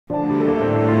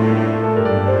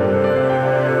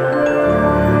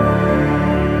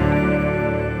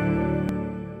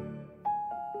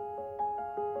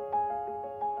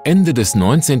Ende des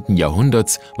 19.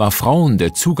 Jahrhunderts war Frauen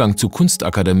der Zugang zu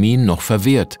Kunstakademien noch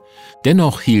verwehrt.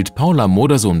 Dennoch hielt Paula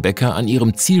Modersohn-Becker an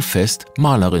ihrem Ziel fest,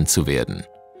 Malerin zu werden.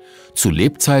 Zu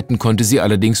Lebzeiten konnte sie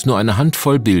allerdings nur eine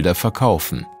Handvoll Bilder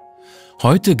verkaufen.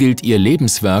 Heute gilt ihr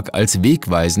Lebenswerk als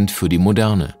wegweisend für die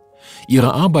Moderne.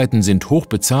 Ihre Arbeiten sind hoch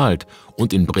bezahlt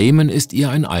und in Bremen ist ihr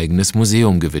ein eigenes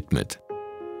Museum gewidmet.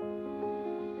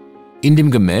 In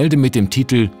dem Gemälde mit dem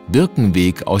Titel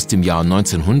Birkenweg aus dem Jahr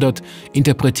 1900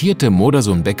 interpretierte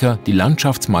Modersohn-Becker die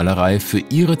Landschaftsmalerei für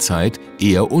ihre Zeit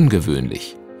eher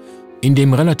ungewöhnlich. In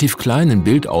dem relativ kleinen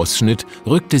Bildausschnitt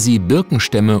rückte sie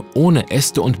Birkenstämme ohne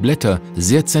Äste und Blätter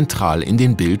sehr zentral in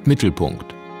den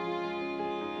Bildmittelpunkt.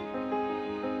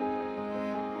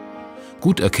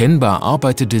 Gut erkennbar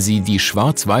arbeitete sie die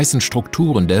schwarz-weißen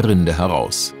Strukturen der Rinde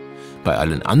heraus. Bei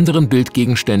allen anderen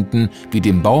Bildgegenständen, wie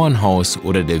dem Bauernhaus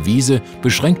oder der Wiese,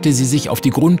 beschränkte sie sich auf die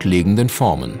grundlegenden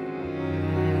Formen.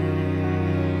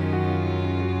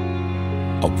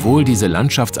 Obwohl diese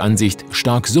Landschaftsansicht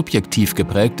stark subjektiv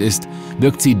geprägt ist,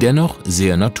 wirkt sie dennoch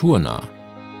sehr naturnah.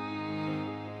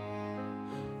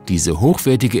 Diese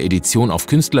hochwertige Edition auf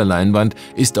Künstlerleinwand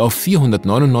ist auf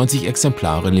 499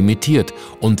 Exemplare limitiert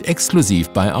und exklusiv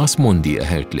bei Mundi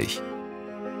erhältlich.